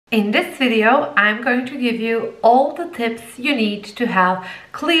In this video, I'm going to give you all the tips you need to have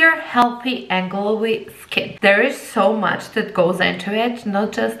clear, healthy and glowy skin. There is so much that goes into it,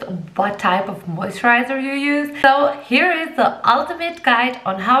 not just what type of moisturizer you use. So here is the ultimate guide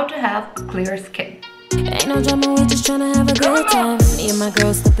on how to have clear skin. Ain't no drama, we just tryna have a good time. Me and my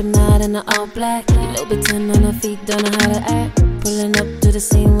girl stepping out in the all black. A little bit tin on her feet, don't know how to act. Pulling up to the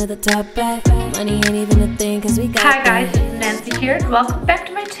scene with a top back. Money ain't even a thing cause we got Hi guys, it's Nancy here and welcome back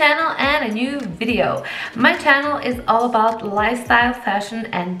to my channel and a new video. My channel is all about lifestyle, fashion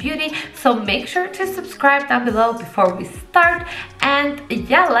and beauty, so make sure to subscribe down below before we start. And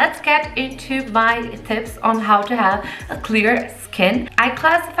yeah, let's get into my tips on how to have a clear skin. I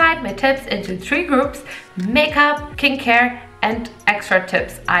classified my tips into 3 groups: makeup, skincare, and extra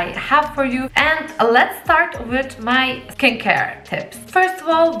tips I have for you. And let's start with my skincare tips. First of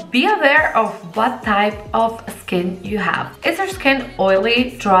all, be aware of what type of skin you have. Is your skin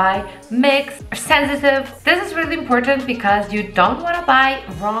oily, dry, mixed, or sensitive? This is really important because you don't want to buy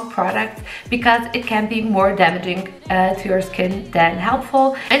wrong products because it can be more damaging to your skin than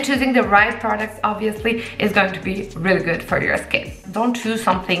helpful. And choosing the right products obviously is going to be really good for your skin. Don't choose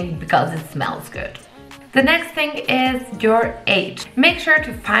something because it smells good. The next thing is your age. Make sure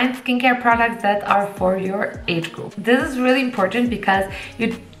to find skincare products that are for your age group. This is really important because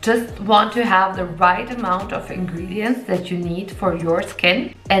you just want to have the right amount of ingredients that you need for your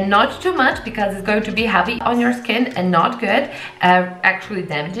skin, and not too much because it's going to be heavy on your skin and not good, actually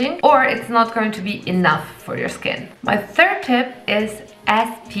damaging, or it's not going to be enough for your skin. My third tip is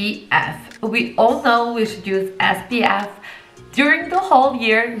SPF. We all know we should use SPF during the whole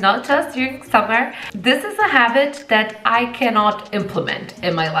year, not just during summer. This is a habit that I cannot implement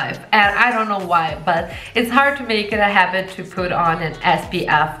in my life, and I don't know why, but it's hard to make it a habit to put on an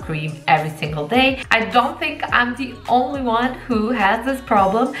SPF cream every single day. I don't think I'm the only one who has this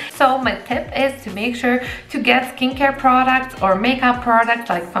problem. So my tip is to make sure to get skincare products or makeup products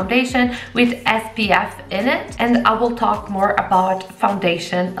like foundation with SPF in it, and I will talk more about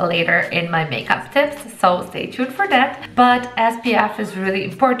foundation later in my makeup tips, so stay tuned for that. But SPF is really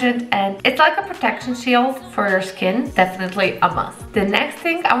important and it's like a protection shield for your skin, definitely a must. The next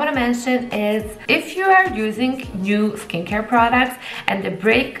thing I want to mention is if you are using new skincare products and they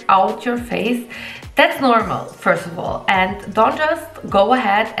break out your face, that's normal, first of all, and don't just go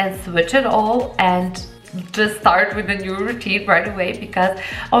ahead and switch it all and just start with a new routine right away because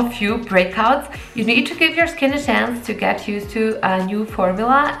of few breakouts. You need to give your skin a chance to get used to a new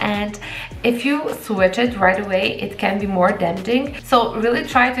formula, and if you switch it right away, it can be more damaging. So really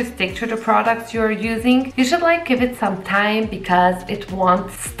try to stick to the products you're using. You should give it some time because it won't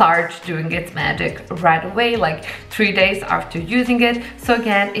start doing its magic right away, like 3 days after using it. So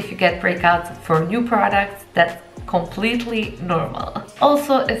again, if you get breakouts for new products, that's completely normal.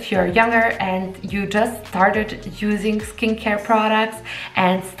 Also, if you're younger and you just started using skincare products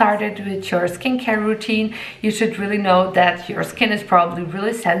and started with your skincare routine, you should really know that your skin is probably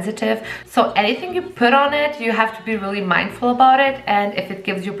really sensitive. So anything you put on it, you have to be really mindful about it. And if it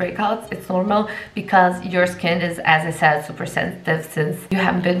gives you breakouts, it's normal because your skin is, as I said, super sensitive since you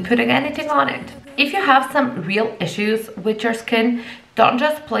haven't been putting anything on it. If you have some real issues with your skin, don't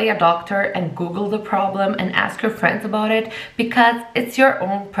just play a doctor and Google the problem and ask your friends about it, because it's your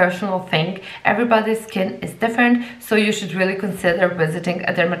own personal thing. Everybody's skin is different, so you should really consider visiting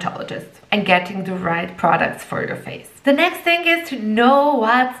a dermatologist and getting the right products for your face. The next thing is to know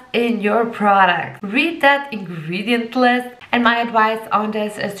what's in your product. Read that ingredient list. And my advice on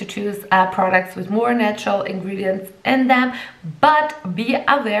this is to choose products with more natural ingredients in them, but be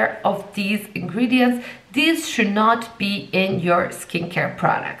aware of these ingredients. These should not be in your skincare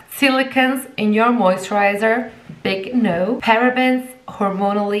product. Silicons in your moisturizer, big no. Parabens,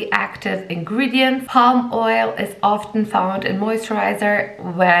 hormonally active ingredients. Palm oil is often found in moisturizer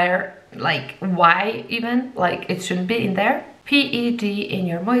where, why even? It shouldn't be in there. PED in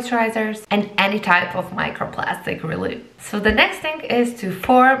your moisturizers, and any type of microplastic, really. So the next thing is to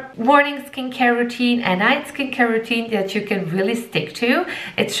form morning skincare routine and night skincare routine that you can really stick to.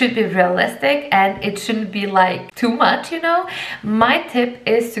 It should be realistic and it shouldn't be too much, you know. My tip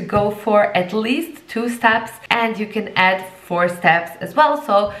is to go for at least 2 steps, and you can add 4 steps as well.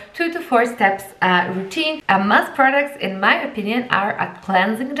 So 2 to 4 steps routine. Must products in my opinion are a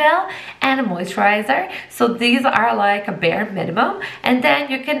cleansing gel and a moisturizer. So these are like a bare minimum, and then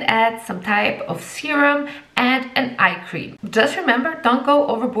you can add some type of serum and an eye cream. Just remember, don't go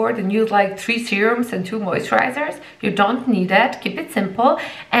overboard and use like 3 serums and 2 moisturizers. You don't need that. Keep it simple,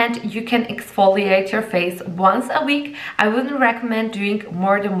 and you can exfoliate your face once a week. I wouldn't recommend doing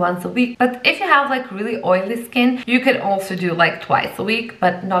more than once a week, but if you have like really oily skin, you can also do like twice a week,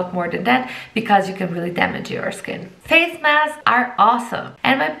 but not more than that, because you can really damage your skin. Face masks are awesome,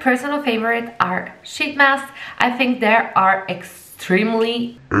 and my personal favorite are sheet masks. I think they are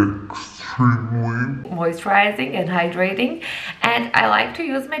extremely moisturizing and hydrating, and I like to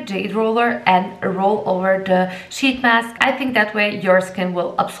use my jade roller and roll over the sheet mask. I think that way your skin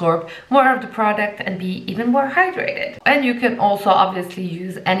will absorb more of the product and be even more hydrated. And you can also obviously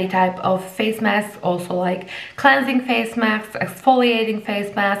use any type of face mask, also like cleansing face masks, exfoliating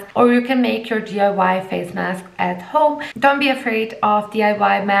face masks, or you can make your DIY face mask at home. Don't be afraid of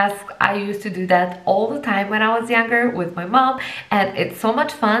DIY masks. I used to do that all the time when I was younger with my mom, and it's so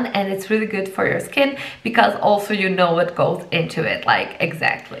much fun, and it's really good for your skin because also you know what goes into it, like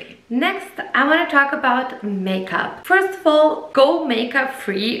exactly. Next, I want to talk about makeup. First of all, go makeup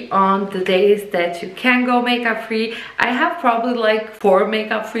free on the days that you can go makeup free. I have probably like 4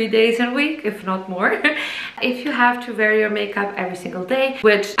 makeup free days in a week, if not more. If you have to wear your makeup every single day,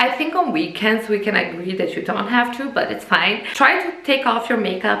 which I think on weekends we can agree that you don't have to, but it's fine. Try to take off your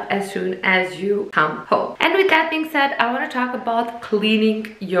makeup as soon as you come home. And with that being said, I want to talk about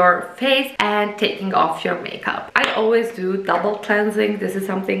cleaning your face and taking off your makeup. I always do double cleansing. This is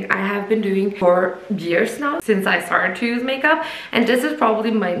something I have been doing for years now, since I started to use makeup, and this is probably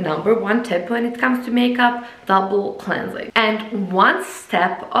my #1 tip when it comes to makeup: double cleansing. And one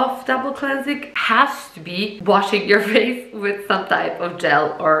step of double cleansing has to be washing your face with some type of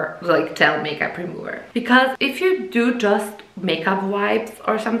gel or like gel makeup remover, because if you do just makeup wipes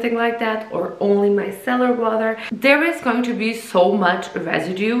or something like that, or only micellar water, there is going to be so much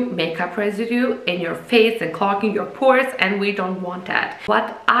residue, makeup residue in your face and clogging your pores, and we don't want that.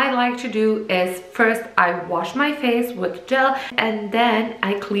 What I like to do is first I wash my face with gel, and then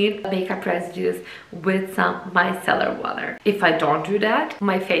I clean makeup residues with some micellar water. If I don't do that,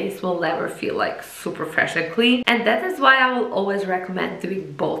 my face will never feel like super fresh and clean, and that is why I will always recommend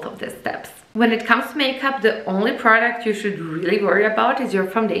doing both of these steps. When it comes to makeup, the only product you should really worry about is your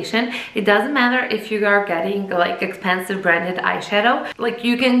foundation. It doesn't matter if you are getting like expensive branded eyeshadow. Like,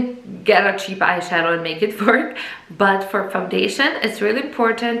 you can get a cheap eyeshadow and make it work, but for foundation, it's really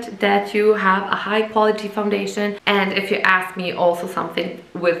important that you have a high quality foundation. And if you ask me, also something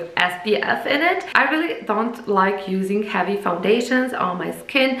with SPF in it. I really don't like using heavy foundations on my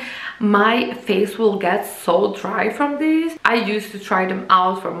skin. My face will get so dry from these. I used to try them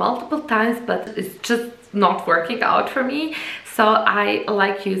out for multiple times, but it's just not working out for me. So I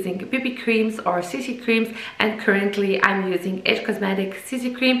like using BB creams or CC creams, and currently I'm using It Cosmetics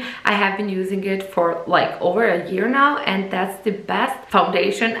CC cream. I have been using it for like over a year now, and that's the best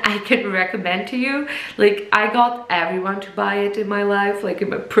foundation I can recommend to you. Like, I got everyone to buy it in my life, like in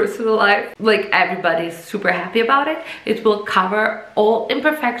my personal life. Like, everybody is super happy about it. It will cover all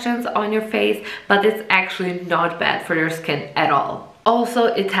imperfections on your face, but it's actually not bad for your skin at all. Also,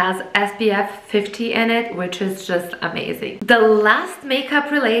 it has SPF 50 in it, which is just amazing. The last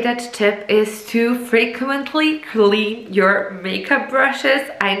makeup related tip is to frequently clean your makeup brushes.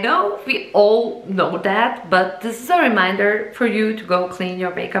 I know we all know that, but this is a reminder for you to go clean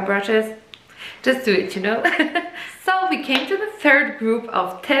your makeup brushes. Just do it, you know. So we came to the third group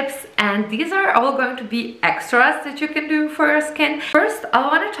of tips, and these are all going to be extras that you can do for your skin. First, I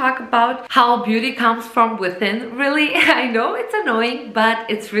want to talk about how beauty comes from within. Really, I know it's annoying, but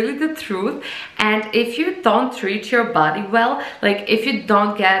it's really the truth. And if you don't treat your body well, like if you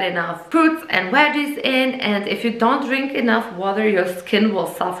don't get enough fruits and veggies in, and if you don't drink enough water, your skin will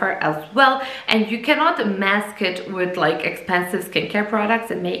suffer as well. And you cannot mask it with like expensive skincare products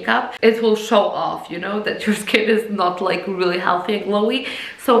and makeup. It will show off, you know, that your skin is not like really healthy and glowy.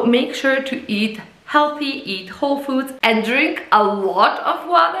 So make sure to eat healthy, eat whole foods, and drink a lot of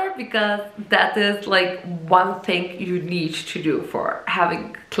water, because that is like one thing you need to do for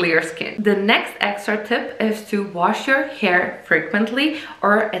having clear skin. The next extra tip is to wash your hair frequently,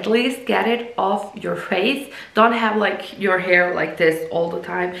 or at least get it off your face. Don't have like your hair like this all the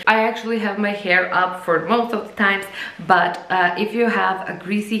time. I actually have my hair up for most of the times, but if you have a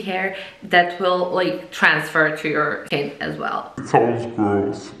greasy hair, that will like transfer to your skin as well. It sounds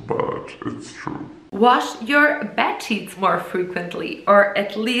gross, but it's true. Wash your bed sheets more frequently, or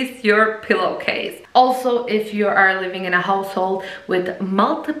at least your pillowcase. Also, if you are living in a household with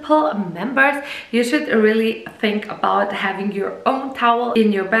multiple members, you should really think about having your own towel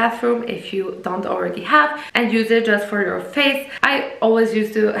in your bathroom if you don't already have, and use it just for your face. I always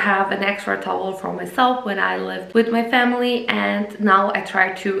used to have an extra towel for myself when I lived with my family, and now I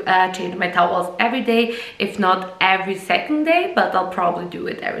try to change my towels every day, if not every second day, but I'll probably do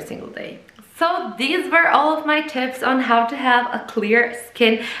it every single day. So these were all of my tips on how to have a clear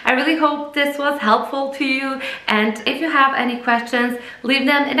skin. I really hope this was helpful to you, and if you have any questions, leave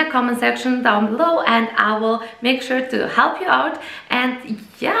them in the comment section down below and I will make sure to help you out. And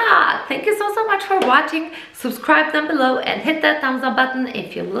yeah, thank you so much for watching. Subscribe down below and hit that thumbs up button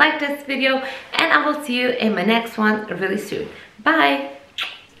if you like this video, and I will see you in my next one really soon. Bye!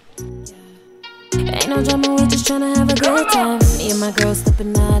 Ain't no drama, we just tryna have a good time. Me and my girl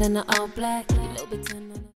stepping out in the all black. A little bit tender.